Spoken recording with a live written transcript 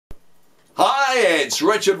Hi, it's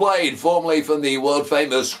Richard Wade, formerly from the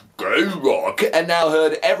world-famous Go Rock, and now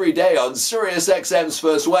heard every day on Sirius XM's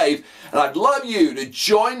First Wave. And I'd love you to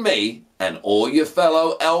join me and all your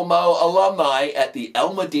fellow Elmo alumni at the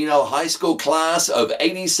El Modena High School class of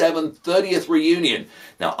 87 30th reunion.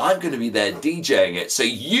 Now, I'm going to be there DJing it, so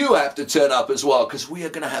you have to turn up as well, because we are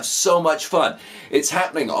going to have so much fun. It's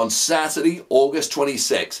happening on Saturday, August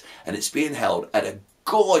 26th, and it's being held at a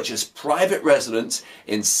gorgeous private residence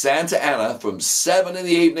in Santa Ana from 7 in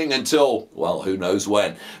the evening until, well, who knows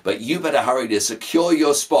when. But you better hurry to secure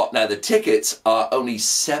your spot. Now, the tickets are only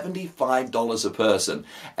 $75 a person,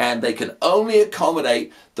 and they can only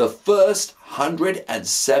accommodate the first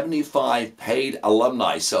 175 paid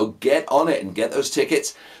alumni. So get on it and get those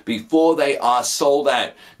tickets before they are sold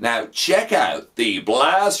out. Now, check out the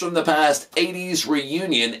Blast from the Past 80s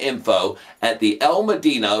reunion info at the El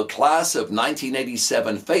Modena Class of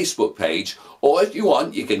 1987 Facebook page, or if you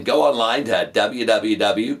want, you can go online to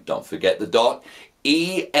www, don't forget the dot,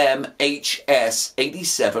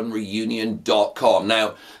 emhs87reunion.com.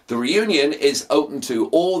 Now, the reunion is open to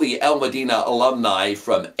all the El Modena alumni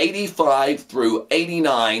from 85 through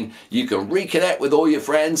 89. You can reconnect with all your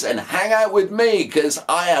friends and hang out with me, because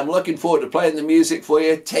I am looking forward to playing the music for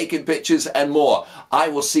you, taking pictures and more. I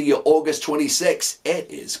will see you August 26th.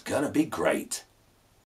 It is gonna be great.